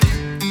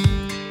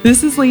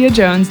This is Leah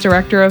Jones,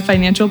 Director of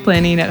Financial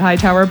Planning at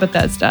Hightower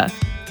Bethesda.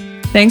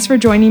 Thanks for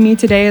joining me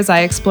today as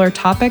I explore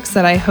topics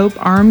that I hope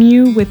arm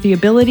you with the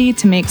ability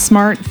to make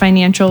smart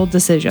financial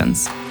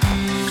decisions.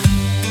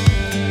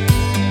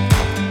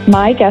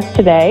 My guest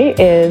today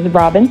is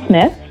Robin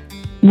Smith.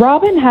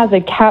 Robin has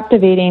a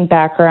captivating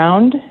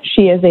background.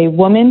 She is a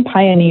woman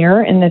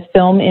pioneer in the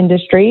film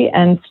industry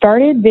and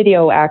started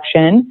Video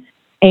Action,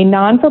 a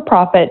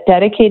non-for-profit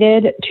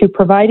dedicated to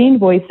providing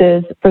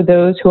voices for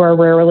those who are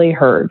rarely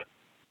heard.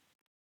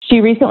 She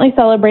recently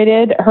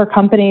celebrated her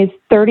company's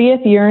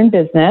 30th year in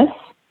business.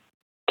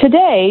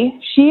 Today,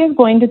 she is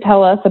going to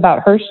tell us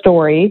about her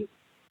story,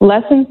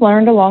 lessons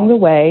learned along the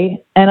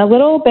way, and a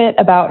little bit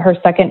about her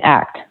second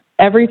act.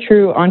 Every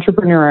true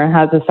entrepreneur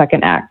has a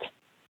second act.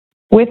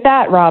 With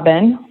that,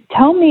 Robin,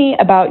 tell me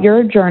about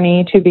your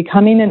journey to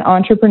becoming an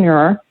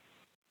entrepreneur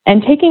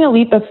and taking a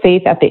leap of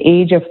faith at the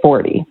age of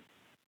 40.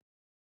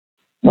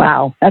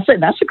 Wow, that's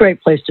a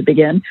great place to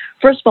begin.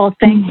 First of all,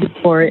 thank you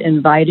for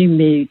inviting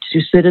me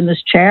to sit in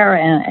this chair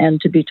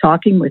and to be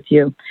talking with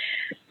you.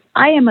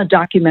 I am a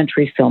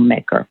documentary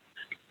filmmaker,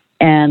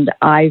 and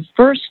I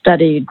first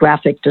studied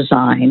graphic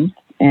design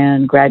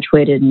and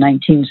graduated in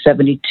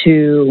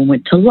 1972 and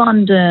went to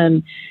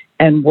London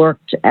and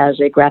worked as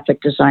a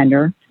graphic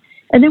designer,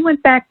 and then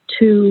went back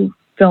to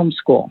film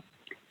school.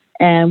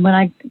 And when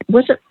I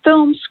was at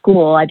film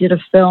school, I did a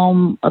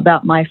film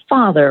about my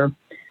father,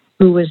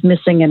 who was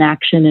missing in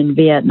action in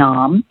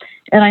Vietnam.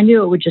 And I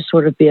knew it would just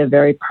sort of be a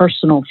very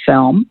personal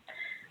film.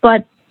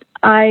 But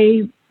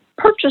I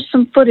purchased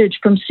some footage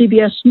from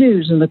CBS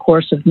News in the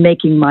course of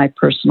making my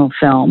personal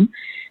film.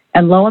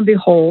 And lo and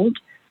behold,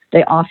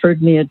 they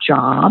offered me a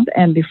job.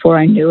 And before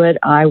I knew it,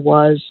 I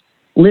was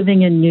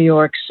living in New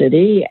York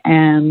City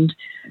and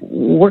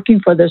working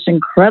for this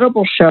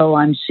incredible show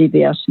on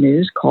CBS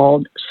News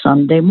called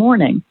Sunday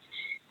Morning.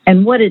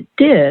 And what it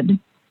did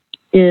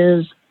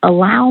is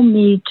allow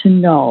me to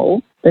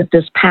know that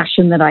this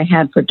passion that I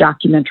had for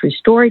documentary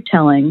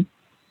storytelling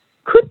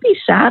could be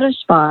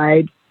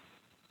satisfied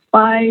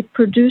by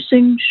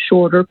producing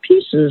shorter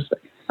pieces.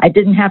 I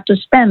didn't have to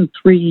spend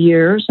 3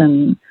 years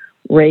and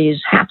raise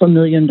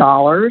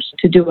 $500,000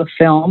 to do a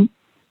film.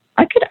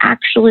 I could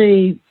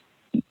actually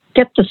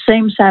get the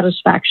same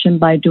satisfaction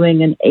by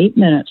doing an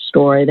 8-minute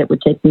story that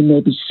would take me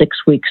maybe 6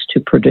 weeks to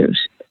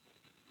produce.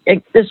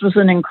 This was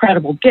an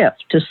incredible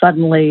gift to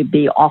suddenly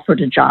be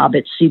offered a job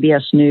at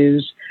CBS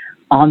News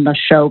on the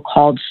show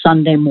called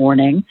Sunday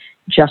Morning,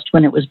 just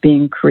when it was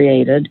being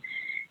created.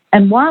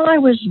 And while I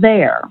was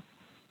there,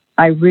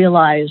 I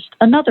realized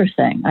another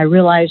thing. I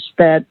realized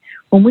that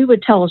when we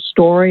would tell a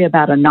story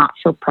about a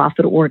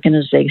not-for-profit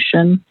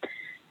organization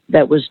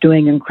that was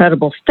doing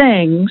incredible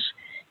things,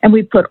 and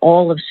we put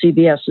all of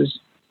CBS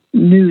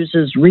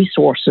News's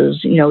resources,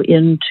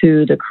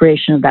 into the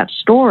creation of that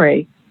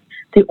story,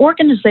 the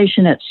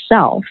organization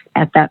itself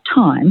at that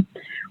time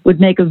would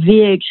make a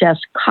VHS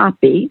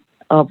copy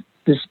of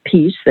this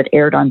piece that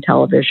aired on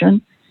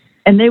television,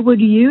 and they would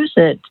use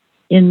it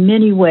in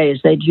many ways.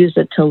 They'd use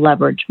it to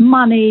leverage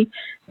money,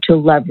 to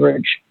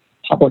leverage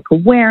public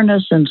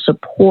awareness and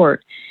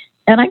support.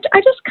 And I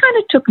just kind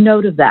of took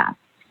note of that.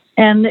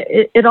 And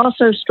it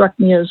also struck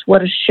me as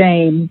what a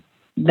shame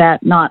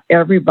that not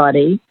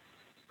everybody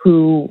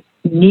who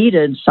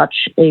needed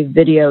such a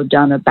video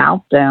done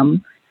about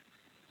them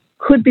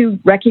could be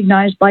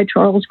recognized by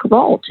Charles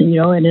Kuralt,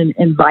 and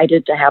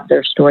invited to have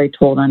their story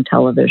told on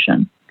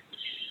television.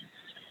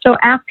 So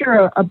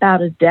after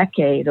about a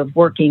decade of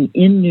working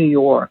in New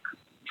York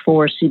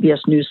for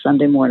CBS News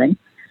Sunday Morning,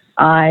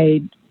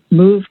 I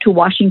moved to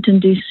Washington,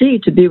 D.C.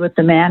 to be with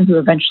the man who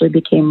eventually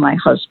became my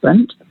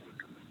husband.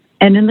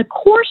 And in the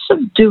course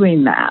of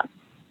doing that,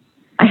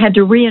 I had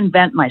to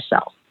reinvent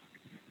myself.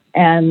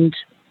 And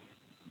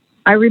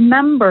I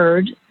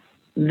remembered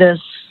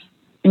this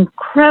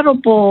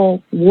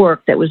incredible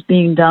work that was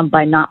being done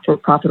by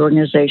not-for-profit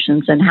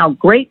organizations and how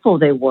grateful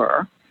they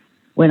were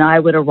when I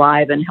would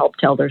arrive and help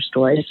tell their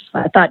stories.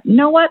 I thought, you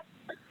know what?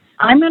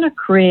 I'm going to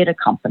create a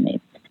company.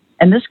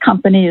 And this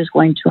company is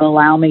going to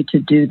allow me to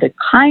do the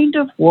kind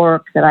of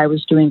work that I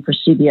was doing for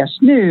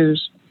CBS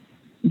News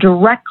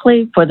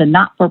directly for the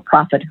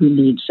not-for-profit who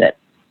needs it.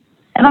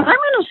 And I'm going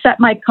to set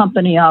my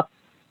company up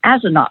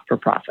as a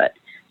not-for-profit,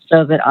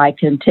 so that I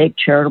can take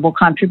charitable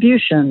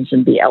contributions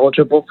and be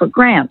eligible for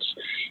grants.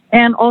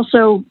 And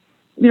also,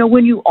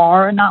 when you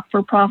are a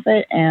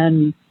not-for-profit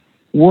and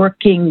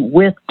working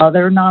with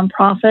other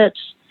nonprofits,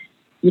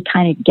 you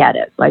kind of get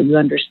it, right? You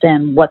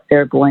understand what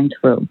they're going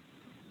through.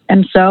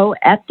 And so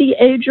at the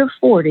age of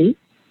 40,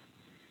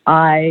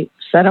 I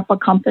set up a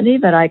company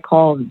that I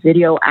call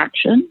Video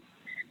Action,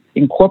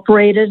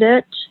 incorporated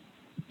it,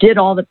 did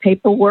all the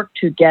paperwork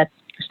to get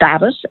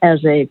status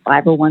as a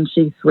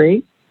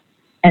 501c3,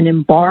 and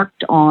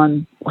embarked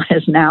on what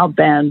has now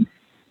been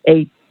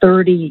a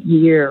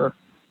 30-year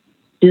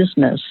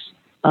business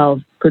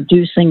of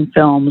producing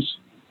films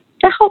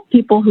to help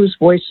people whose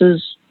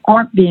voices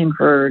aren't being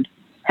heard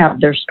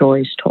have their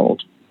stories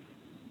told.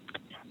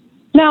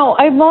 Now,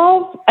 I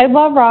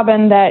love,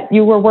 Robin, that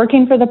you were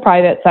working for the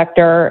private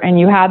sector and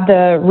you had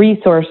the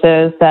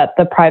resources that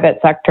the private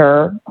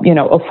sector,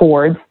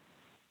 affords.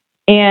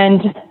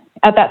 And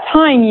at that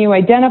time, you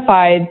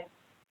identified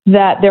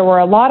that there were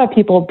a lot of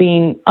people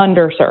being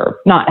underserved,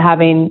 not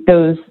having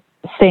those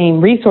same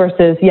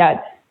resources,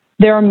 yet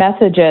their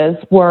messages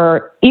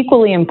were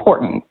equally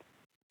important.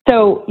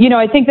 So,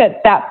 I think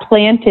that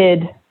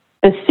planted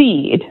the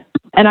seed.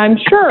 And I'm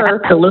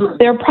sure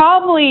there are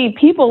probably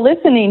people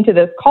listening to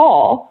this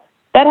call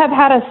that have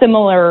had a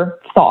similar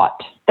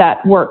thought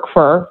that work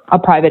for a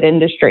private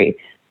industry.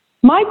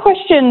 My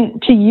question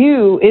to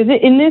you is,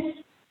 in this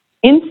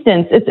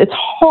instance, it's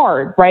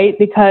hard, right?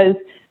 Because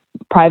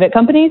private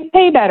companies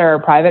pay better,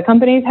 private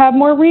companies have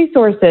more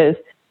resources.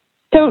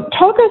 So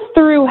talk us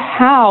through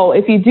how,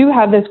 if you do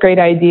have this great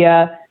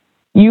idea,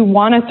 you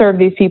want to serve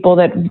these people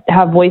that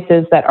have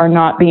voices that are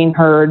not being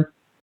heard.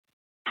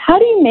 How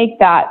do you make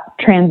that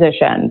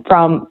transition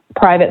from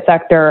private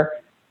sector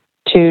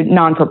to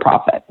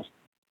non-for-profit?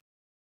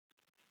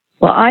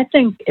 Well, I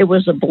think it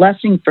was a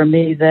blessing for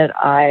me that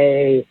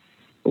I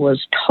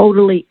was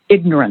totally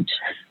ignorant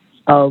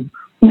of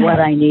what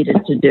I needed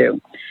to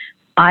do.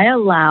 I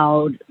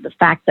allowed the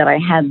fact that I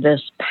had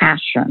this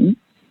passion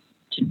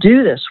to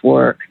do this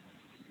work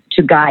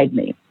to guide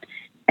me.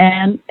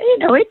 And,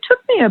 it took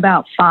me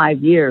about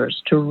 5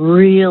 years to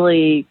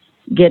really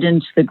get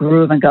into the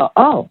groove and go,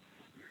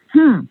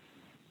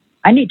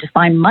 I need to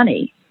find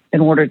money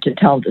in order to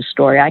tell this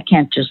story. I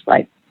can't just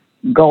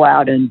go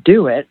out and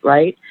do it,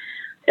 right?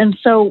 And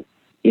so,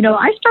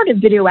 I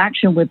started Video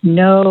Action with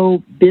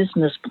no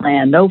business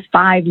plan, no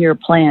 5-year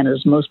plan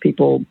as most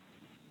people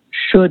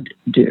should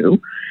do.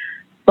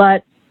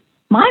 But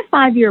my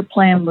 5-year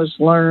plan was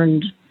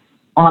learned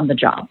on the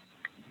job.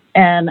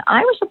 And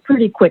I was a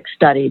pretty quick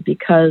study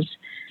because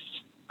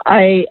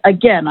I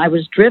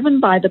was driven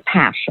by the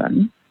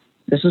passion.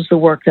 This is the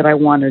work that I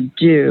want to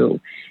do.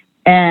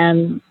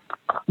 And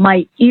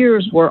my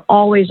ears were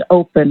always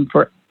open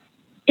for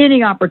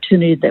any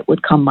opportunity that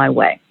would come my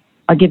way.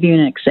 I'll give you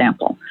an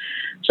example.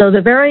 So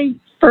the very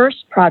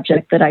first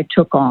project that I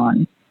took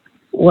on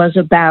was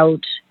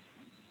about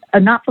a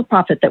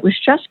not-for-profit that was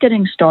just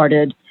getting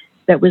started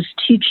that was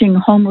teaching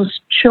homeless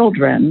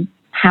children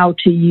how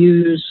to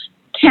use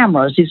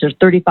cameras. These are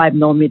 35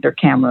 millimeter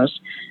cameras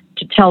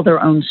to tell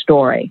their own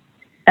story.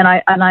 And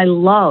I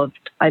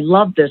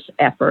loved this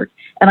effort.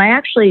 And I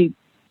actually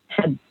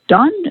had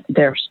done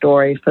their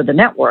story for the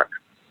network,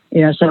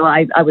 so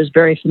I was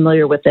very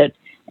familiar with it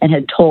and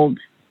had told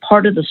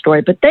part of the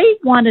story, but they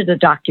wanted a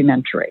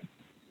documentary.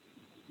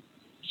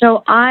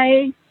 So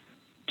I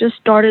just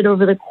started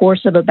over the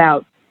course of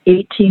about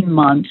 18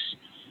 months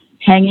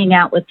hanging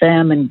out with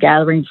them and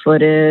gathering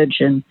footage,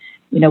 and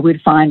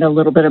we'd find a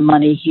little bit of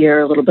money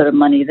here, a little bit of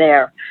money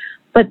there.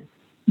 But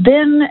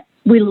then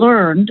we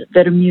learned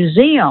that a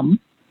museum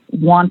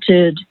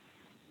wanted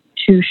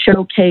to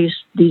showcase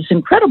these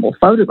incredible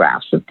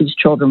photographs that these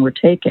children were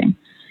taking.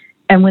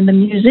 And when the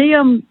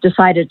museum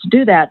decided to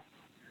do that,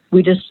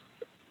 we just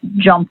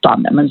jumped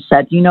on them and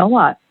said, you know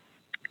what?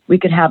 We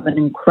could have an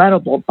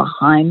incredible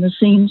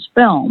behind-the-scenes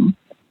film,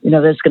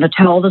 that's going to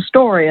tell the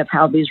story of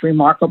how these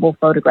remarkable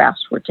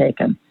photographs were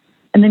taken.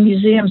 And the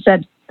museum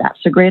said, that's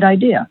a great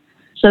idea.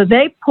 So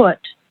they put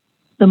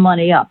the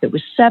money up. It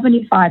was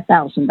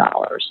 $75,000.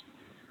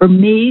 For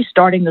me,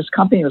 starting this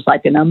company was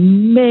like an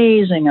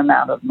amazing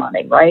amount of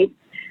money, right?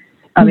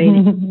 I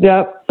mean,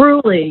 yep.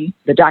 Truly,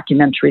 the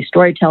documentary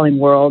storytelling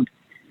world,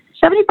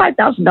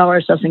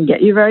 $75,000 doesn't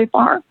get you very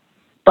far,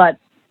 but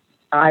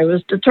I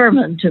was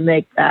determined to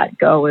make that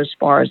go as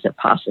far as it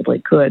possibly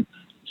could.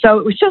 So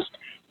it was just,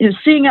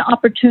 seeing an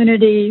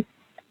opportunity,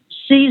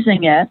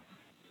 seizing it,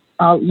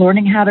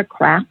 learning how to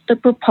craft a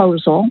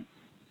proposal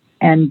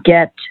and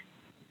get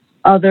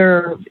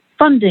other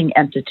funding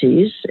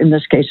entities. In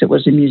this case, it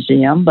was a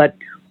museum, but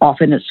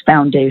often it's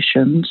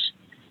foundations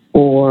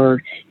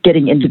or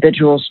getting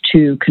individuals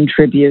to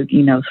contribute,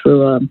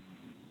 through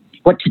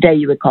what today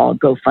you would call a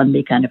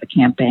GoFundMe kind of a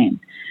campaign.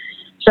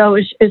 So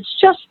it's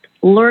just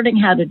learning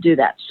how to do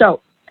that.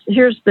 So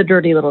here's the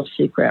dirty little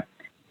secret.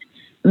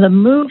 The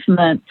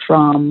movement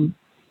from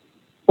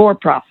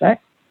for-profit,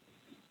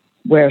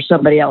 where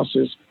somebody else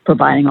is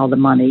providing all the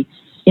money,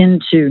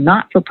 into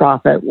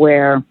not-for-profit,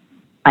 where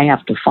I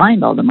have to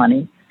find all the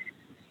money,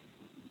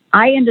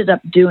 I ended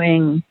up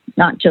doing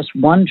not just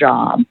one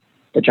job,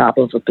 the job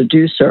of a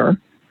producer.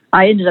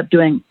 I ended up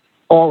doing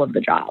all of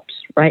the jobs,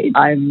 right?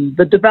 I'm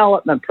the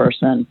development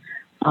person.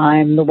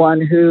 I'm the one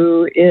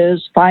who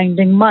is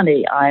finding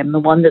money. I'm the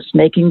one that's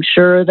making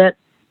sure that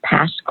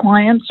past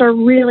clients are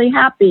really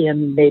happy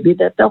and maybe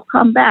that they'll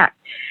come back.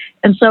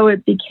 And so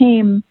it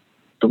became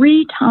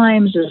 3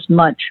 times as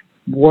much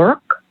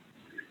work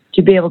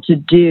to be able to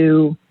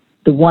do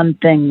the one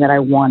thing that I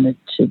wanted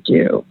to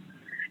do.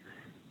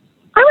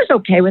 I was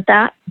okay with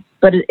that,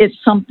 but it's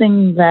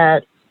something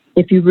that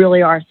if you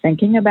really are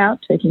thinking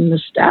about taking the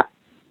step,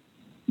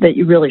 that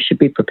you really should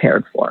be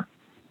prepared for.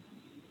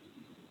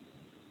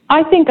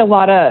 I think a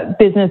lot of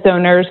business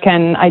owners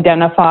can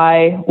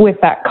identify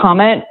with that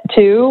comment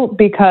too,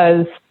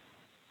 because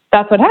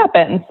that's what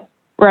happens,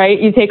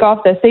 right? You take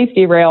off the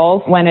safety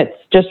rails when it's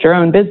just your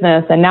own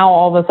business, and now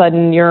all of a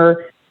sudden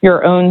you're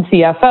your own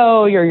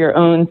CFO, you're your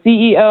own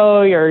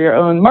CEO, you're your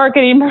own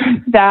marketing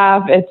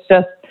staff.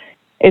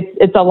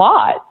 It's a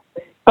lot.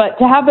 But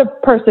to have the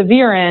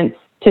perseverance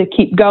to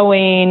keep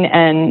going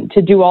and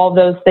to do all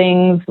those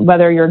things,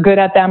 whether you're good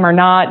at them or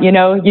not,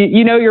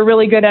 you're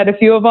really good at a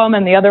few of them,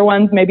 and the other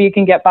ones maybe you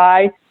can get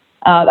by.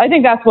 I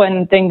think that's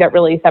one thing that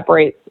really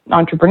separates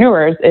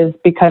entrepreneurs, is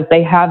because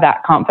they have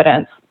that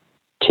confidence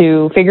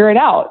to figure it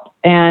out.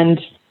 And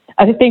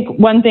I think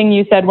one thing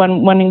you said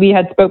when we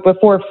had spoke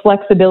before,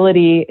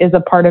 flexibility is a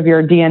part of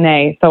your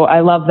DNA. So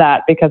I love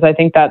that, because I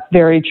think that's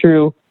very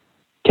true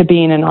to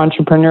being an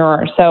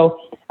entrepreneur. So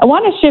I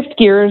want to shift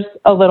gears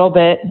a little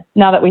bit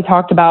now that we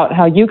talked about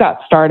how you got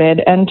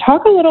started, and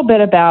talk a little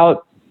bit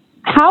about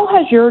how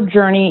has your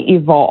journey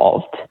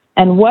evolved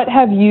and what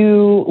have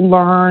you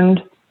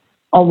learned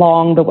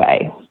along the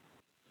way?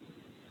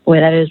 Boy,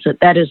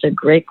 that is a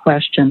great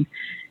question.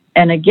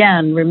 And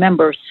again,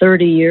 remember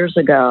 30 years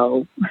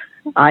ago,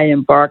 I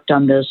embarked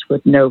on this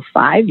with no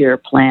 5-year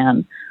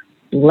plan,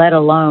 let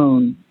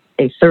alone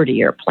a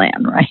 30-year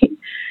plan, right?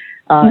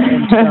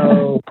 And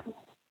so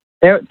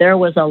there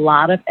was a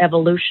lot of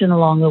evolution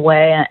along the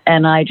way,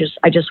 and I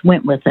just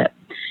went with it.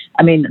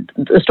 I mean,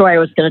 the story I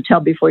was going to tell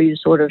before you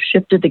sort of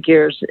shifted the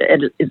gears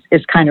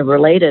is kind of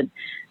related.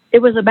 It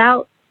was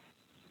about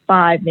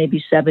 5,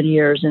 maybe 7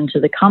 years into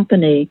the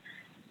company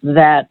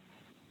that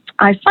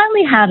I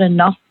finally had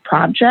enough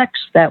projects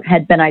that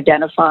had been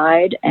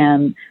identified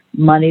and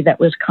money that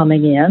was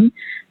coming in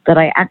that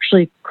I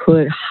actually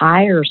could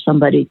hire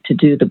somebody to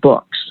do the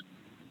books.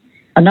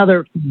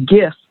 Another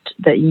gift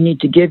that you need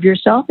to give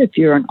yourself if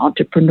you're an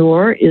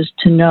entrepreneur is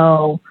to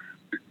know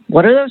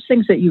what are those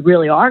things that you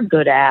really are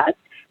good at.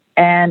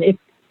 And if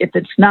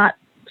it's not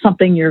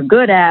something you're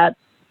good at,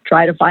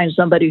 try to find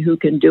somebody who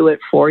can do it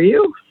for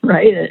you,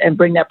 right? And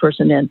bring that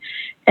person in.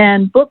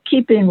 And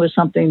bookkeeping was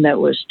something that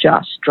was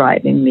just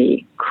driving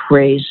me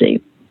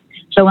crazy.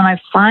 So when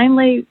I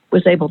finally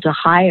was able to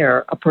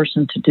hire a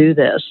person to do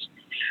this,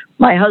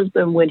 my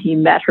husband, when he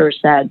met her,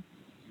 said,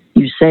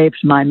 "You saved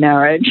my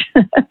marriage."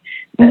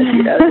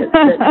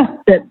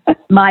 that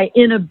my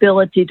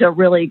inability to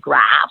really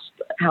grasp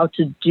how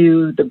to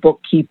do the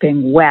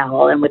bookkeeping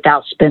well and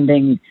without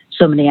spending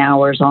so many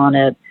hours on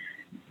it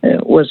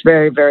was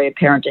very, very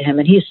apparent to him.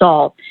 And he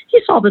saw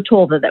the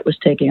toll that was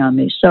taking on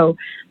me. So,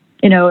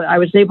 I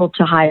was able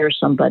to hire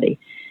somebody.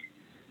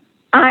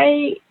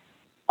 I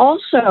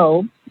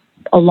also,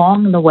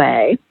 along the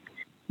way,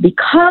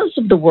 because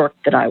of the work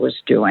that I was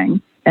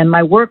doing, and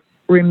my work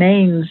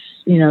remains,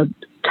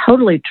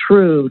 totally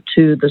true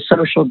to the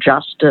social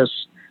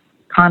justice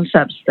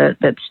concepts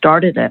that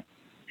started it,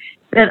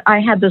 that I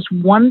had this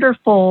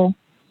wonderful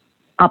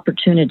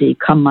opportunity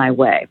come my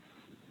way.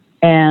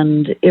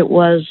 And it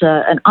was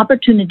an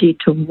opportunity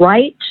to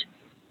write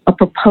a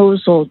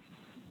proposal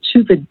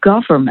to the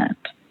government,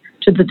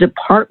 to the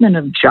Department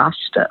of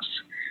Justice,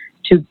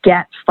 to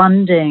get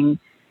funding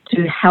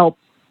to help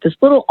this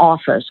little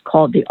office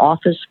called the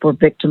Office for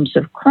Victims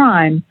of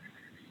Crime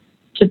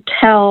to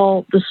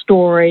tell the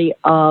story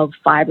of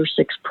 5 or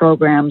 6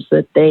 programs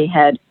that they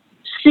had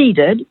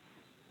seeded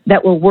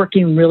that were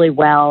working really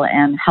well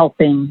and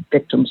helping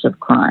victims of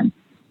crime.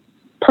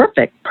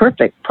 Perfect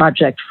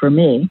project for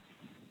me.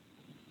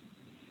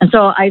 And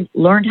so I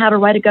learned how to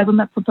write a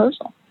government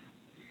proposal,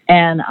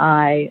 and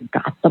I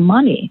got the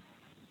money.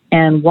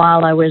 And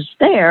while I was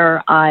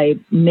there, I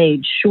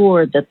made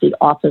sure that the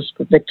Office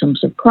for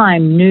Victims of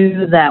Crime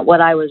knew that what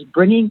I was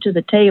bringing to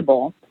the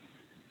table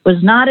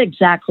was not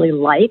exactly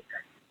like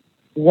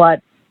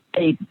what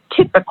a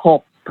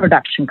typical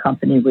production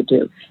company would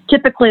do.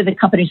 Typically, the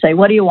company say,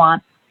 "What do you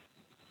want?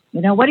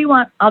 What do you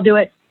want? I'll do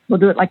it. We'll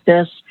do it like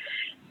this."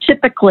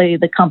 Typically,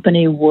 the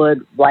company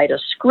would write a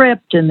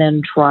script and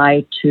then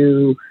try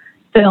to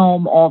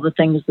film all the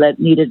things that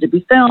needed to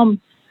be filmed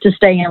to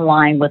stay in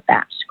line with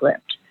that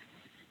script.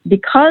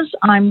 Because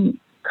I'm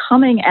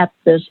coming at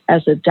this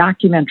as a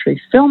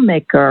documentary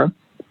filmmaker,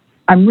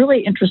 I'm really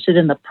interested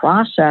in the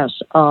process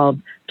of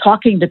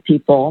talking to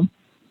people,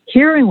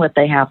 hearing what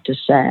they have to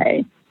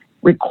say,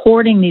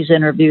 recording these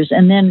interviews,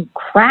 and then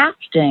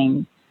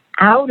crafting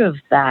out of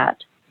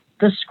that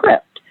the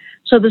script.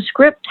 So the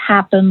script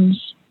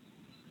happens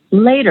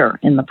later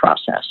in the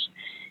process.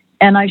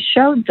 And I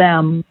showed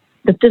them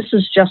that this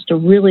is just a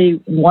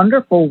really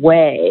wonderful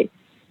way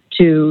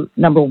to,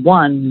 number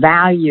one,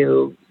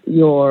 value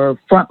your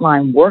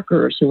frontline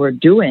workers who are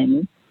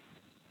doing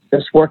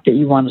this work that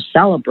you want to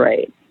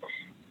celebrate,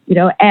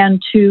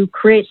 and to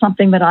create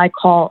something that I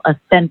call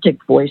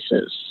authentic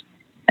voices.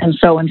 And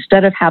so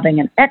instead of having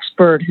an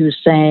expert who's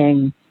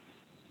saying,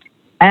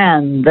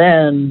 "And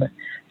then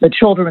the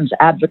Children's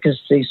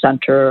Advocacy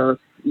Center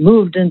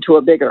moved into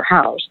a bigger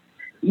house,"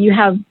 you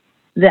have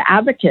the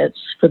advocates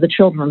for the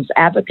Children's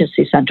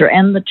Advocacy Center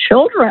and the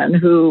children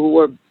who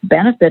were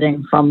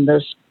benefiting from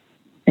this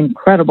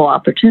incredible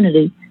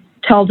opportunity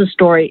tell the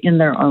story in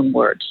their own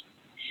words.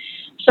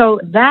 So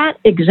that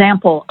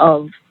example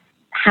of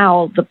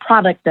how the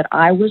product that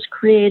I was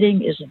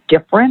creating is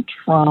different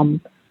from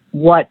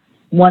what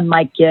one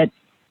might get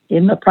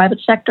in the private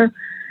sector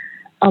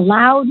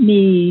allowed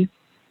me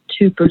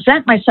to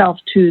present myself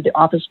to the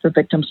Office for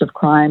Victims of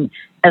Crime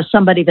as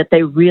somebody that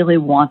they really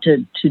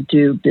wanted to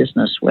do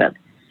business with.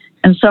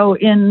 And so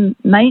in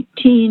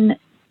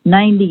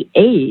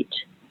 1998,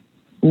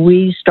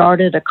 we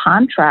started a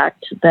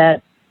contract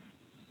that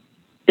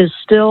is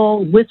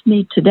still with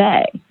me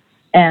today.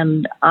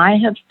 And I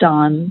have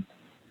done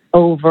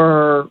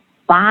over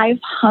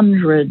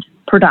 500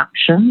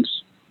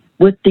 productions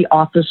with the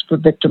Office for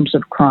Victims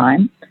of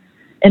Crime,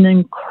 an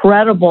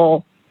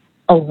incredible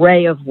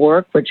array of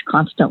work, which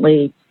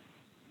constantly,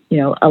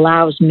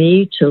 allows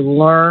me to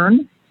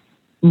learn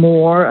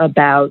more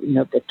about,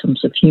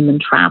 victims of human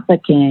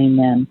trafficking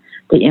and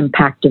the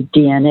impact of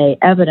DNA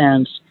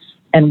evidence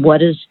and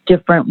what is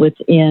different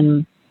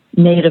within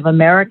Native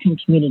American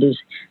communities.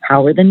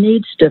 How are the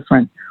needs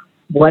different?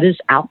 What is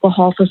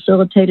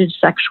alcohol-facilitated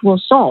sexual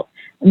assault?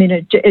 I mean,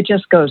 it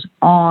just goes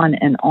on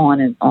and on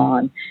and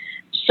on.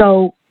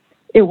 So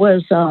it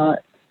was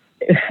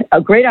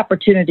a great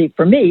opportunity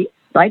for me,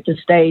 right, to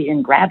stay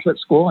in graduate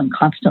school and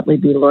constantly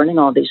be learning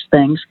all these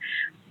things.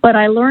 But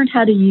I learned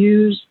how to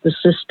use the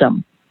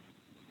system.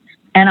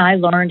 And I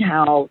learned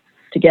how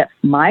to get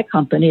my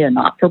company, a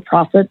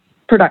not-for-profit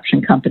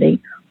production company,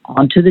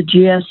 onto the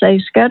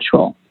GSA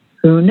schedule.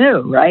 Who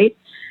knew, right?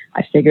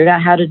 I figured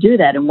out how to do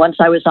that. And once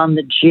I was on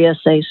the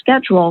GSA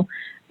schedule,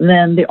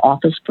 then the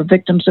Office for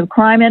Victims of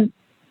Crime and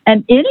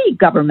any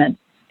government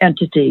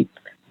entity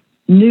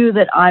knew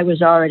that I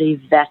was already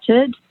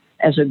vetted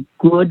as a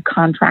good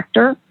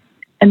contractor,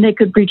 and they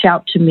could reach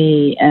out to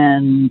me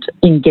and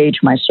engage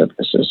my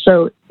services.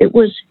 So it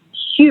was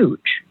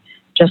huge,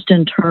 just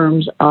in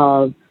terms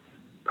of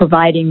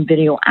providing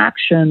video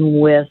action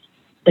with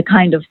the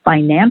kind of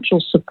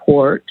financial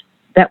support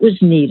that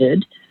was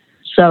needed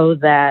so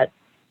that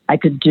I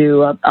could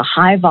do a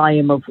high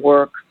volume of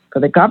work for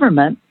the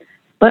government,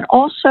 but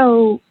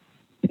also,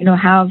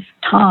 have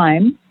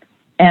time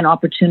and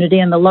opportunity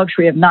and the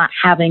luxury of not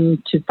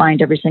having to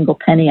find every single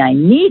penny I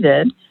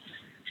needed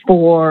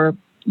for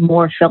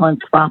more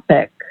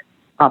philanthropic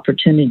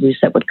opportunities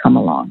that would come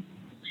along.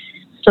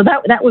 So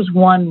that was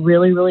one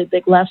really, really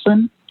big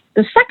lesson.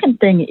 The second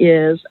thing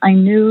is I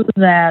knew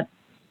that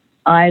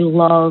I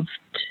loved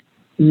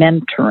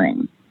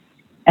mentoring.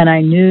 And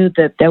I knew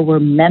that there were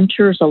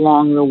mentors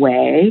along the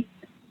way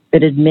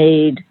that had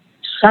made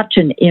such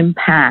an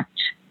impact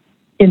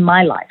in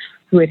my life,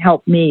 who had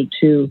helped me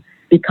to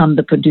become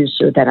the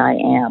producer that I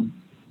am.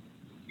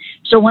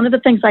 So one of the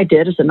things I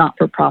did as a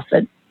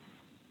not-for-profit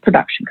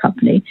production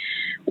company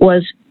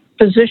was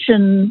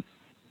position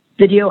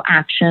video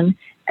action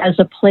as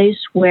a place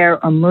where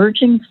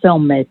emerging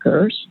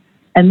filmmakers,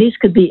 and these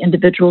could be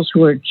individuals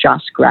who are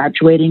just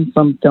graduating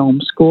from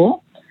film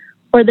school,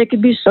 or they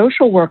could be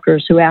social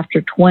workers who,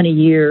 after 20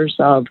 years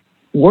of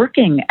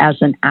working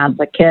as an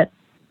advocate,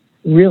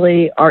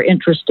 really are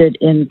interested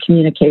in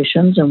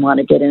communications and want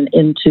to get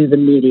into the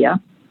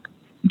media.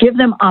 Give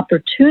them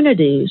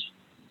opportunities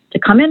to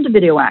come into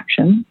video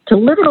action, to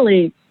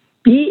literally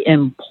be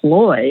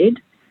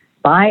employed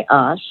by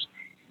us,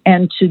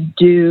 and to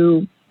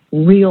do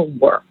real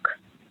work,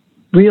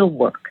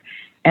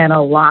 and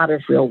a lot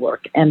of real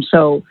work. And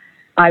so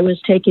I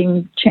was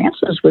taking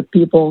chances with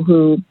people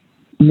who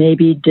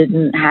maybe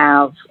didn't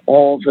have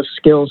all the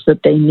skills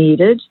that they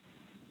needed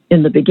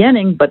in the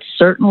beginning, but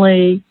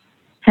certainly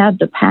had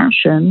the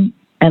passion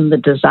and the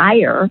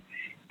desire.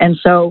 And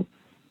so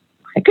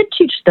I could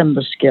teach them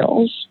the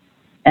skills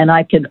and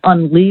I could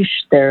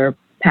unleash their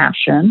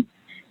passion.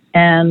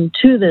 And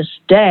to this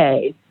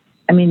day,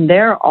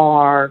 there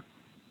are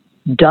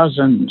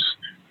dozens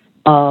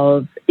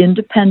of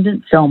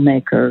independent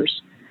filmmakers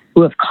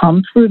who have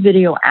come through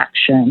video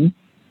action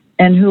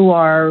and who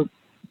are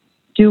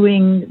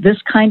doing this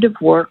kind of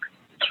work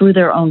through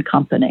their own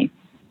company.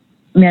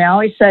 I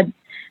always said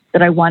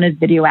that I wanted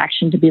video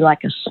action to be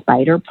like a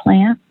spider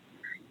plant.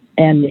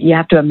 And you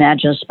have to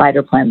imagine a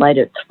spider plant, right?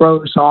 It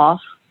throws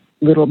off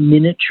little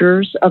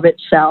miniatures of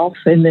itself,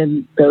 and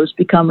then those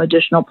become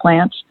additional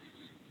plants.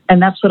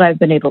 And that's what I've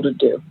been able to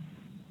do.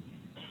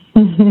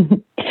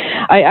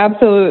 I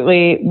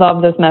absolutely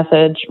love this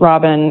message,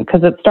 Robin,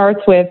 because it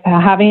starts with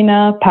having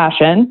a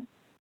passion,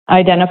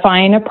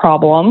 identifying a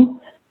problem,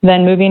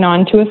 then moving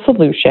on to a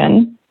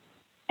solution.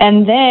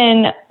 And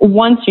then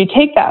once you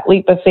take that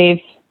leap of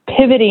faith,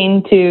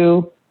 pivoting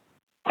to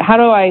how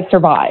do I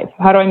survive?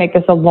 How do I make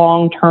this a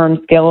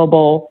long-term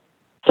scalable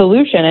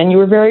solution? And you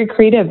were very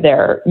creative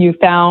there. You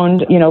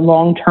found,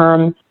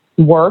 long-term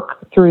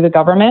work through the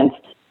government.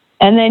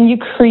 And then you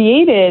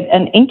created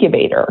an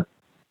incubator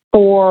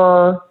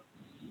for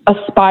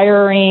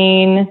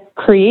aspiring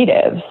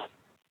creatives.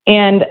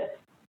 And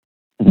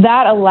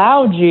that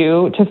allowed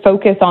you to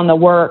focus on the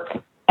work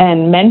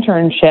and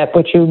mentorship,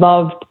 which you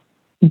loved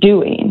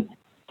doing.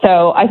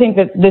 So I think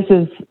that this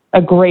is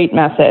a great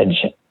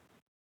message.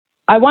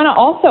 I want to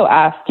also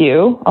ask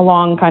you,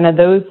 along kind of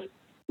those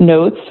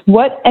notes,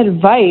 what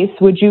advice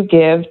would you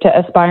give to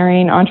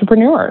aspiring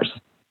entrepreneurs?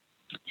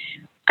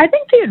 I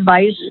think the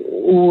advice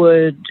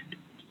would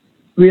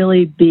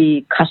really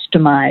be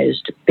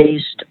customized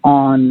based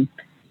on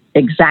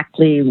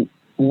exactly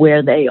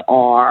where they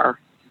are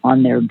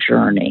on their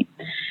journey.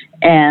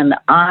 And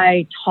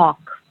I talk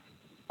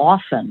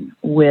often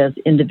with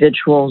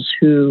individuals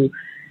who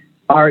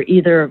are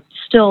either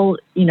still,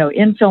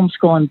 in film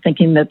school and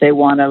thinking that they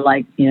want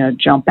to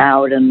jump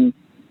out and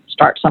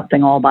start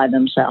something all by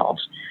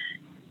themselves,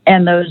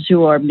 and those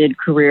who are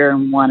mid-career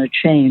and want to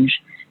change.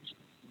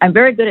 I'm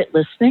very good at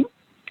listening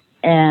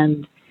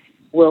and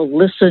will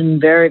listen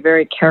very,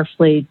 very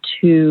carefully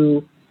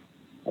to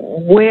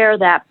where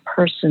that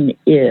person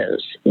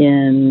is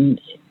in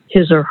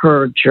his or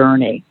her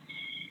journey.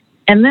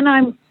 And then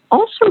I'm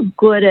also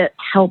good at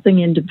helping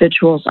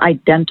individuals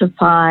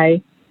identify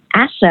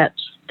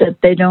assets that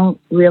they don't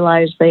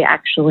realize they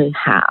actually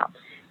have.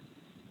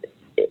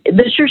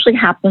 This usually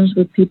happens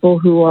with people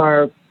who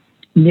are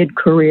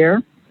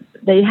mid-career.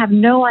 They have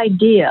no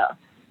idea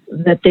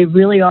that they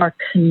really are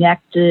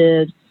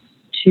connected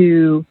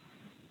to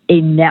a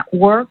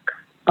network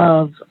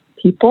of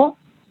people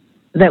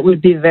that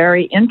would be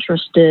very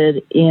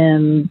interested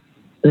in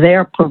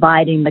their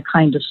providing the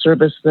kind of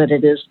service that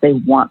it is they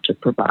want to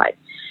provide.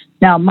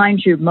 Now,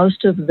 mind you,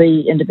 most of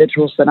the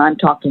individuals that I'm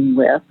talking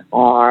with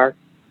are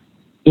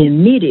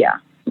in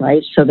media,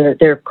 right? So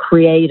they're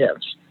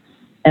creatives.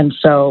 And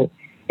so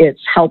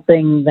it's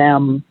helping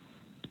them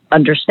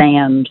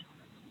understand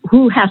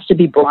who has to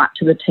be brought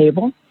to the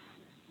table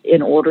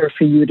in order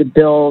for you to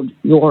build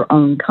your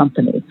own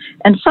company.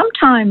 And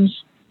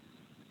sometimes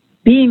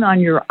being on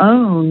your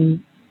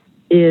own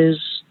is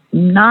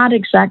not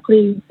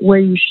exactly where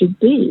you should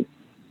be.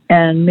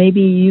 And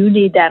maybe you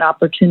need that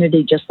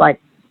opportunity just like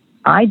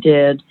I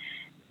did.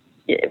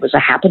 It was a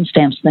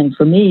happenstance thing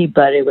for me,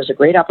 but it was a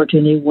great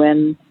opportunity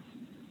when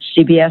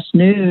CBS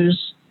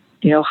News,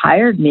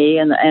 hired me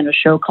and a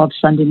show called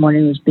Sunday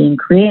Morning was being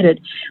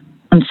created.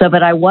 And so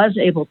that I was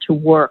able to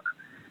work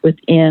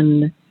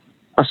within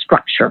a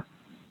structure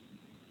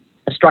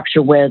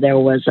where there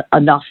was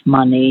enough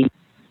money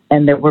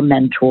and there were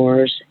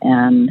mentors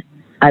and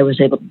I was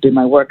able to do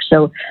my work.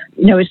 So,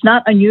 it's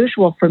not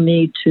unusual for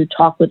me to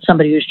talk with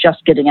somebody who's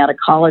just getting out of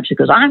college who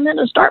goes, I'm going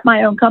to start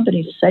my own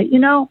company, to say,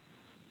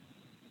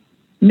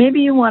 maybe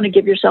you want to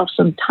give yourself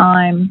some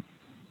time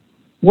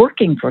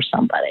working for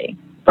somebody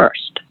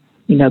first,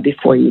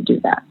 before you do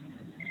that.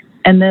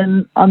 And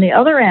then on the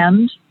other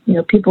end,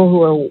 people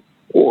who are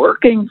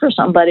working for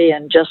somebody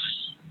and just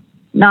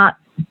not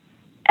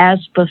as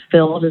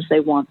fulfilled as they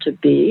want to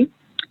be.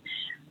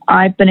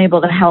 I've been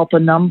able to help a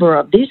number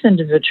of these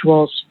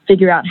individuals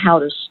figure out how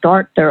to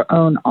start their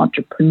own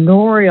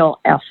entrepreneurial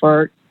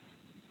effort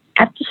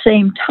at the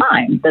same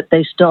time that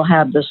they still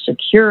have the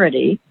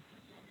security,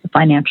 the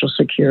financial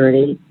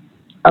security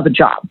of a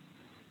job.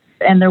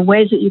 And there are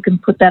ways that you can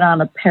put that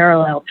on a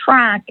parallel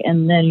track,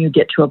 and then you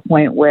get to a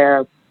point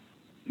where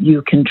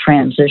you can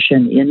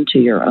transition into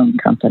your own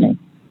company.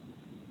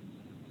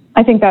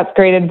 I think that's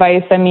great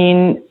advice. I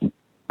mean,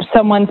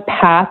 someone's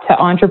path to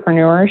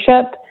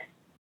entrepreneurship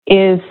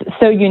is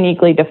so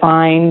uniquely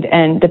defined,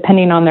 and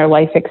depending on their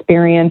life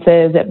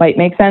experiences, it might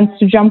make sense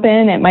to jump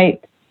in. It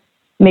might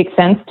make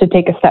sense to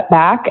take a step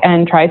back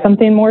and try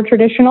something more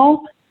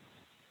traditional.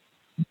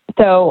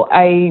 So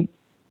I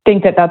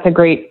think that that's a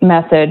great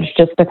message,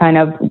 just to kind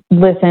of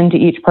listen to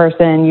each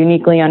person,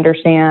 uniquely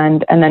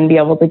understand, and then be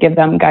able to give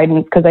them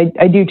guidance. Because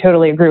I do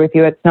totally agree with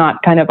you. It's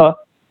not kind of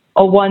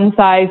a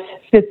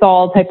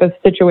one-size-fits-all type of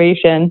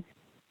situation.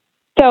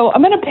 So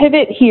I'm going to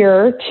pivot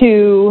here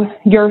to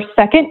your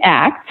second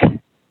act.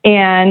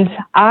 And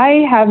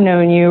I have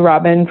known you,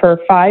 Robin, for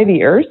 5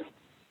 years.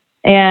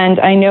 And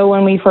I know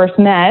when we first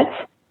met,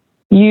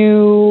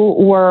 you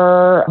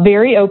were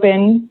very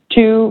open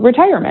to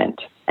retirement.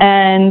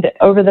 And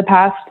over the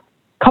past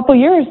couple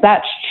years,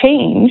 that's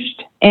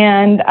changed.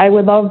 And I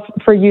would love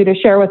for you to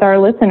share with our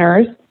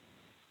listeners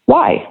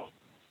why.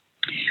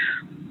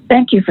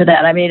 Thank you for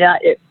that. I mean,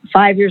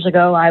 5 years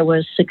ago, I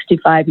was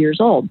 65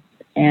 years old.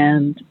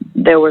 And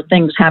there were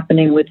things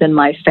happening within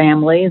my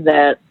family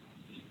that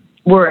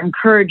were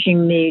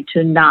encouraging me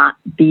to not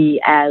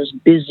be as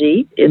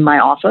busy in my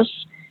office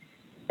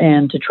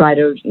and to try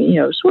to,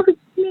 sort of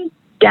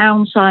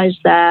downsize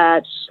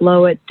that,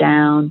 slow it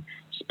down,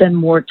 spend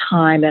more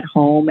time at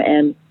home,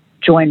 and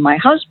join my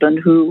husband,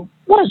 who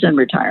was in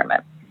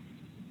retirement.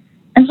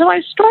 And so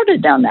I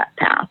started down that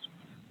path.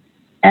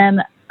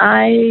 And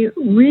I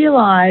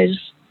realized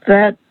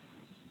that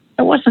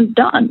I wasn't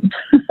done,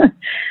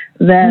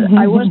 that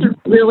I wasn't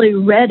really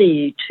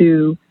ready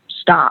to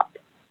stop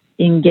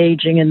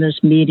engaging in this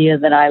media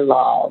that I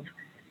love,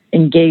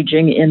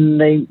 engaging in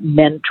the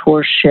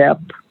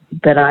mentorship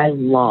that I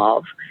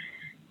love.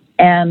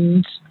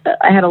 And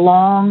I had a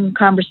long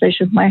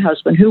conversation with my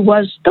husband, who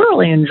was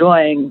thoroughly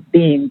enjoying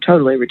being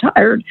totally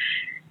retired,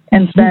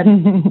 and said,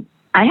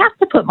 I have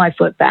to put my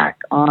foot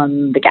back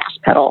on the gas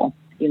pedal.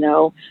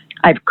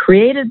 I've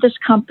created this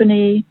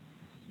company.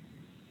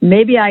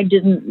 Maybe I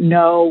didn't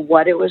know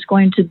what it was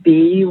going to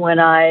be when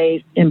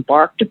I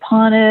embarked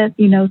upon it,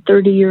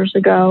 30 years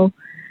ago.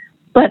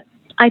 But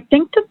I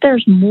think that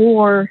there's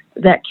more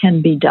that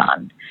can be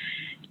done.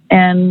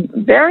 And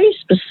very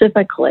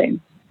specifically,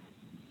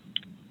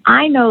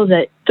 I know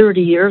that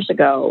 30 years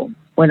ago,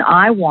 when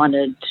I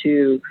wanted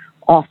to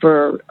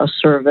offer a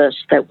service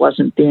that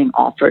wasn't being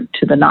offered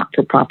to the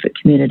not-for-profit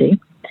community,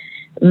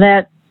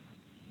 that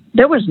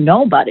there was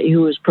nobody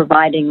who was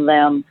providing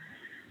them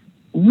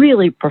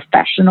really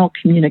professional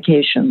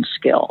communication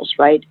skills,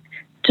 right?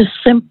 To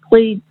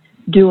simply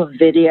do a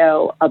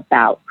video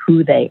about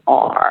who they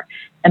are.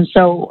 And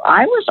so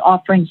I was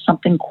offering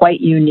something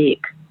quite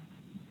unique.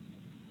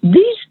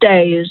 These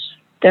days,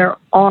 there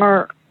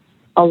are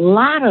a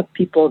lot of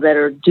people that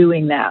are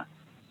doing that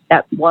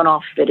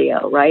one-off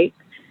video, right,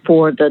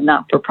 for the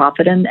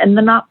not-for-profit. And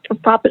the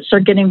not-for-profits are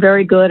getting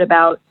very good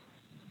about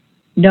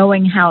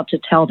knowing how to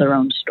tell their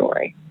own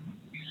story.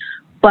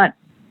 But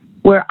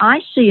where I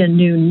see a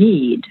new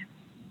need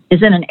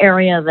is in an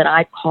area that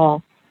I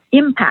call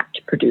impact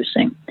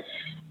producing.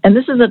 And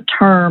this is a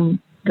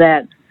term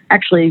that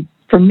actually,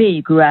 for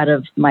me, grew out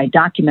of my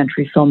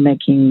documentary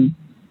filmmaking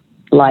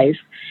life.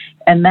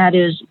 And that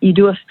is, you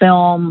do a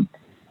film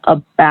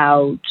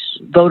about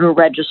voter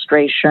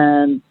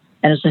registration,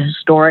 and it's a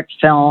historic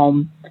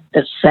film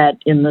that's set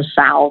in the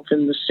South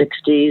in the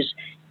 60s,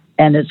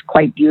 and it's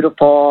quite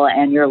beautiful,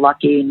 and you're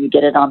lucky, and you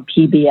get it on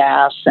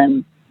PBS,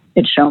 and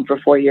it's shown for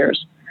 4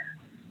 years.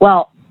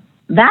 Well,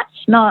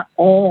 that's not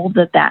all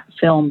that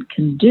film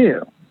can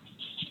do.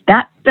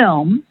 That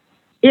film,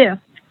 if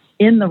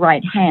in the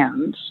right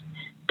hands,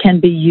 can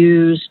be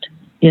used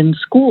in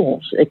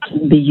schools. It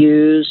can be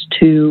used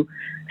to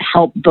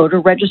help voter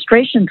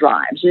registration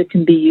drives. It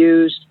can be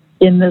used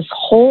in this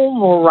whole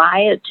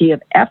variety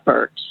of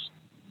efforts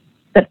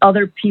that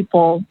other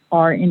people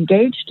are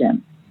engaged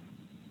in.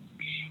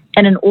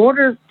 And in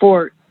order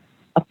for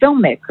a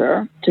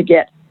filmmaker to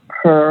get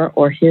her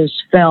or his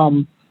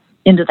film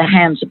into the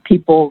hands of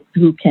people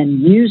who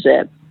can use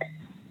it,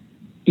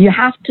 you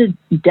have to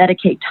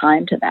dedicate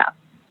time to that.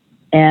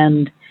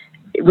 And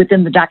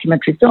within the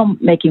documentary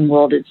filmmaking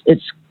world,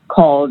 it's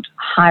called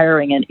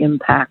hiring an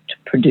impact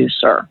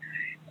producer.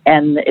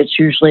 And it's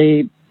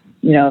usually,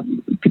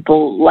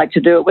 people like to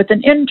do it with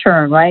an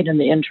intern, right? And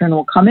the intern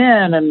will come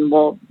in and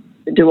will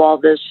do all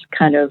this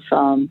kind of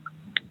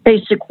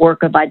basic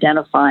work of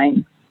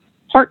identifying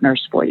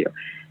partners for you.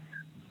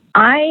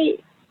 I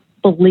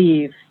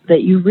believe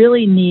that you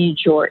really need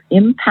your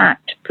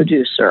impact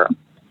producer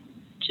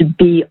to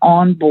be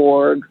on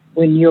board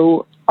when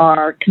you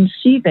are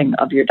conceiving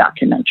of your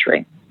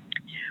documentary,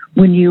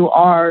 when you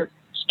are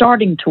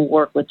starting to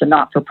work with the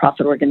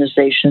not-for-profit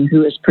organization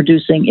who is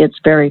producing its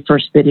very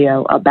first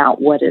video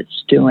about what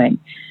it's doing,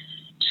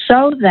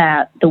 so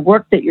that the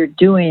work that you're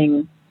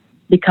doing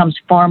becomes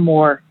far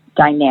more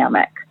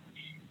dynamic.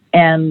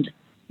 And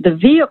the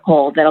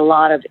vehicle that a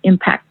lot of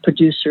impact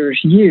producers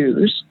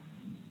use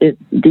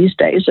these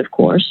days, of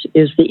course,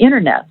 is the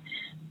internet.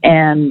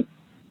 And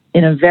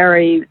in a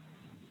very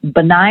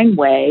benign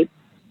way,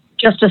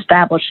 just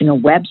establishing a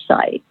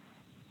website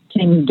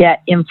can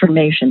get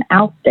information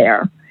out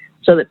there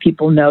so that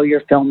people know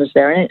your film is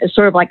there. And it's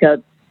sort of like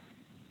a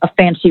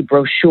fancy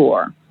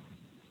brochure.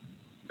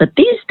 But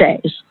these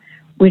days,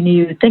 when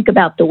you think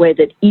about the way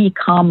that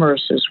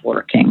e-commerce is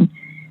working,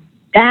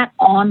 that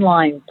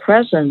online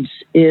presence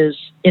is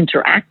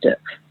interactive.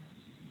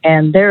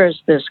 And there is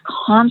this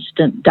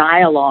constant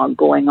dialogue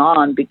going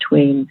on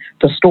between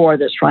the store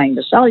that's trying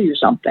to sell you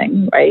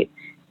something, right,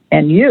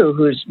 and you,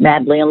 who's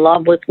madly in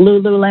love with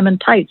Lululemon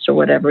tights or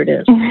whatever it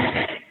is.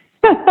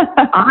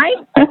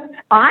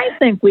 I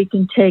think we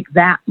can take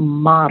that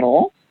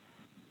model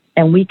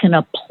and we can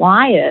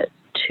apply it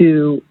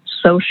to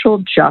social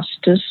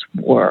justice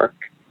work,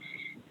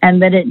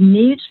 and that it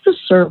needs the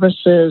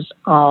services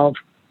of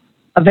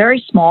a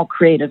very small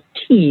creative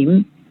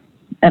team.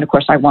 And of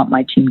course, I want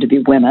my team to be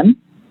women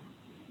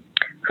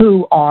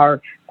who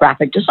are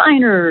graphic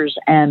designers,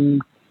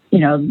 and,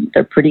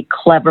 they're pretty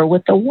clever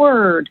with the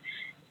word,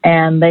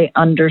 and they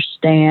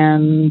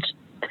understand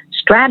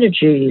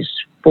strategies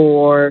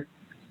for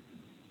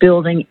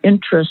building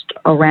interest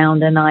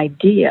around an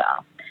idea.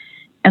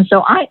 And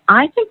so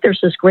I think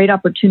there's this great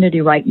opportunity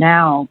right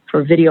now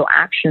for Video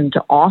Action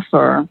to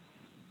offer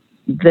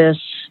this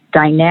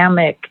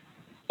dynamic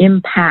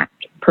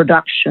impact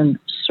production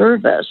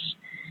service.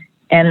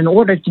 And in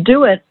order to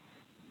do it,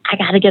 I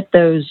got to get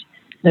those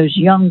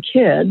young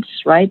kids,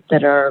 right,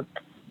 that are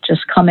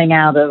just coming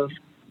out of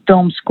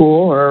film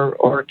school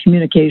or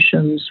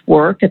communications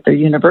work at their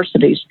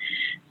universities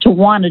to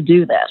want to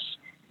do this.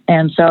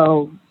 And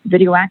so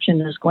Video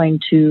Action is going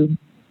to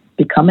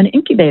become an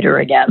incubator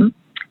again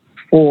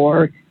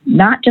for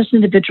not just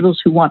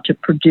individuals who want to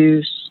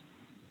produce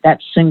that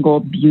single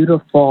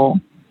beautiful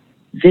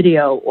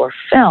video or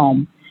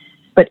film,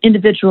 but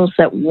individuals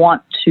that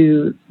want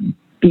to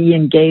be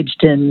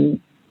engaged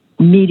in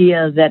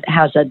media that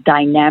has a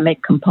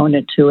dynamic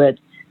component to it,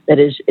 that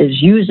is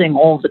using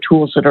all the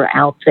tools that are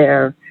out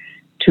there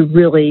to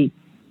really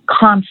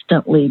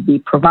constantly be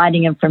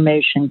providing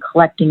information,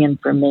 collecting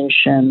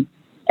information,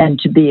 and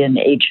to be an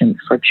agent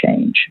for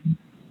change.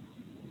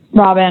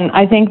 Robin,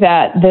 I think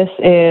that this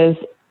is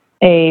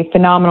a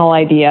phenomenal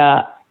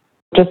idea.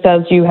 Just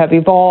as you have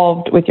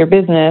evolved with your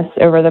business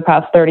over the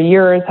past 30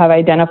 years, have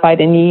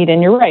identified a need,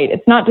 and you're right,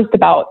 it's not just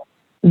about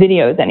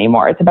videos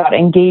anymore. It's about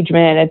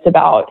engagement. It's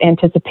about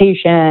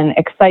anticipation,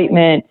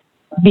 excitement,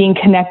 being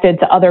connected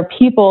to other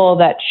people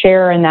that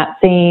share in that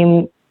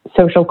same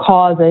social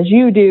cause as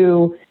you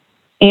do.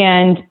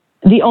 And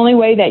the only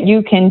way that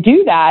you can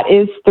do that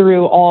is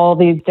through all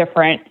these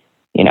different,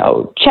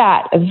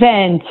 chat,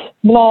 events,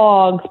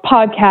 blogs,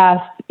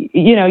 podcasts,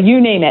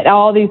 you name it,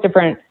 all these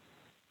different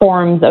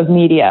forms of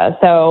media.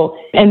 So,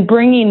 and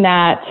bringing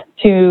that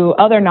to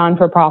other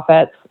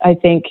non-for-profits, I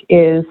think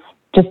is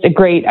just a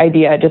great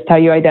idea, just how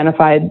you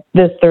identified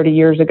this 30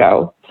 years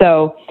ago.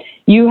 So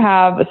you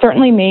have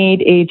certainly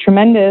made a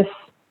tremendous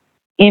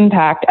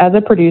impact as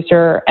a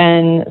producer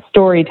and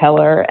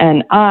storyteller,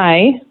 and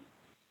I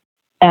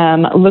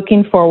am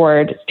looking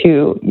forward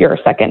to your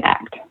second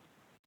act.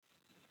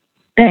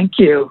 Thank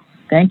you.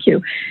 Thank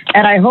you.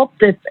 And I hope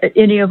that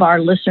any of our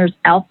listeners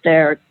out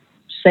there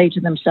say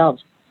to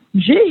themselves,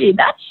 gee,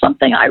 that's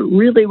something I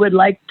really would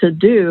like to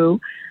do.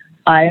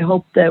 I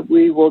hope that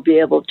we will be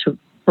able to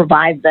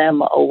provide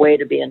them a way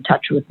to be in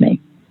touch with me.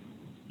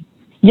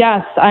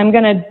 Yes, I'm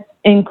going to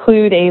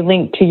include a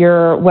link to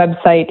your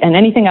website and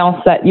anything else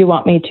that you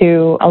want me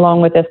to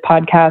along with this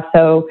podcast,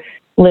 so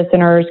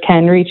listeners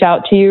can reach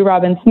out to you.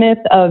 Robin Smith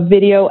of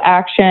Video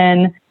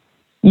Action.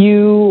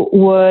 You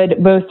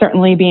would most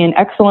certainly be an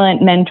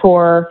excellent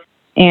mentor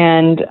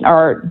and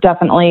are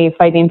definitely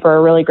fighting for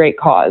a really great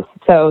cause.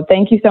 So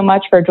thank you so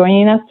much for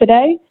joining us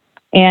today,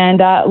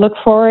 and look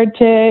forward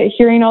to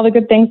hearing all the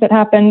good things that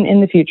happen in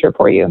the future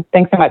for you.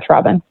 Thanks so much,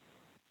 Robin.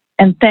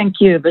 And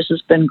thank you. This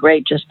has been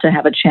great just to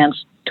have a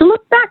chance to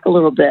look back a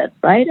little bit,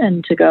 right?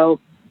 And to go,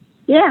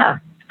 yeah,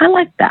 I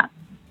like that.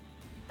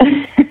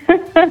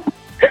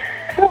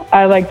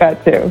 I like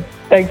that too.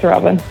 Thanks,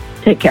 Robin.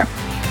 Take care.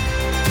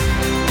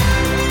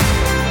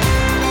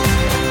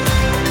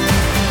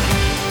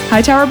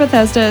 Hightower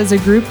Bethesda is a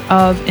group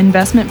of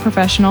investment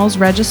professionals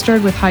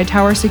registered with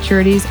Hightower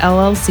Securities,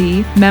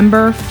 LLC,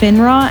 member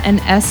FINRA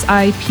and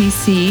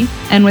SIPC,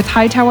 and with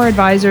Hightower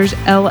Advisors,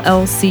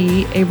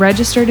 LLC, a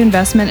registered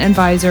investment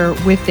advisor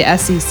with the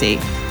SEC.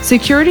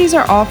 Securities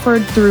are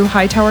offered through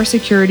Hightower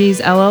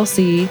Securities,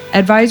 LLC.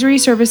 Advisory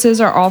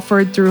services are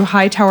offered through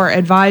Hightower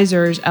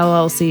Advisors,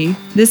 LLC.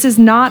 This is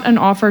not an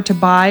offer to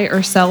buy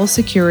or sell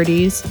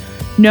securities.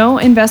 No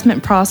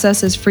investment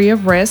process is free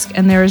of risk,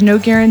 and there is no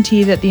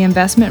guarantee that the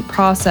investment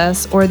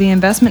process or the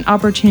investment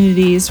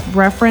opportunities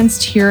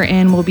referenced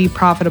herein will be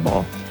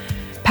profitable.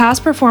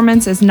 Past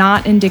performance is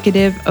not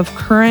indicative of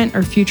current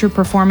or future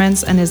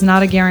performance and is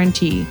not a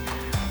guarantee.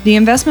 The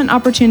investment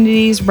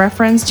opportunities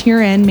referenced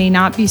herein may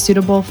not be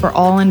suitable for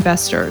all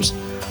investors.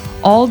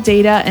 All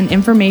data and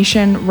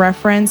information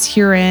referenced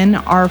herein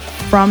are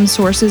from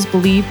sources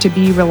believed to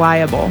be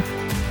reliable.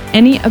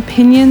 Any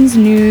opinions,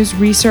 news,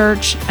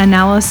 research,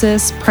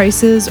 analysis,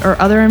 prices,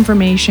 or other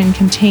information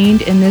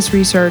contained in this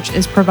research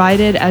is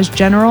provided as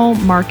general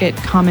market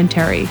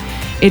commentary.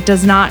 It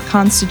does not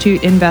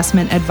constitute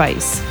investment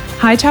advice.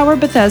 Hightower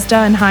Bethesda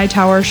and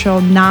Hightower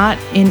shall not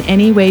in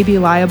any way be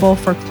liable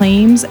for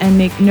claims and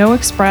make no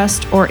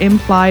expressed or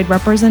implied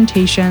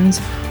representations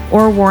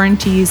or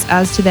warranties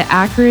as to the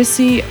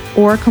accuracy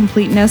or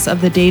completeness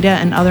of the data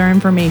and other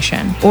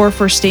information, or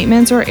for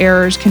statements or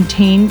errors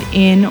contained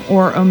in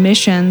or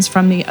omissions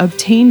from the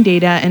obtained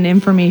data and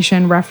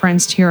information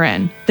referenced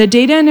herein. The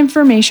data and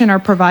information are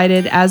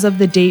provided as of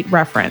the date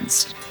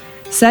referenced.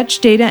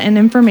 Such data and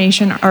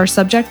information are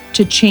subject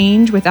to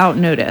change without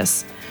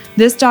notice.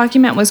 This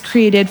document was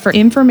created for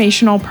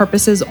informational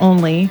purposes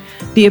only.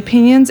 The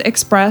opinions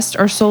expressed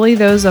are solely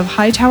those of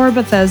Hightower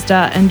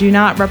Bethesda and do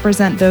not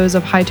represent those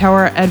of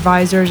Hightower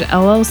Advisors,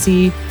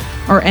 LLC,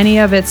 or any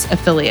of its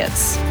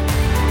affiliates.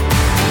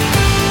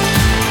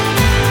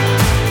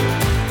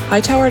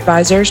 Hightower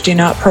Advisors do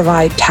not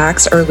provide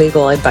tax or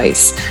legal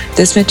advice.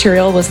 This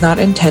material was not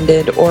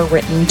intended or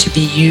written to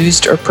be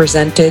used or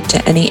presented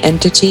to any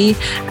entity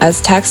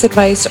as tax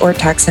advice or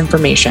tax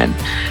information.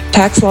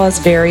 Tax laws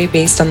vary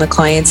based on the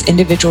client's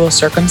individual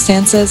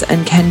circumstances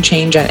and can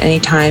change at any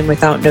time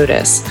without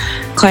notice.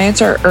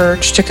 Clients are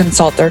urged to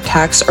consult their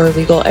tax or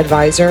legal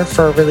advisor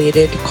for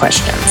related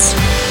questions.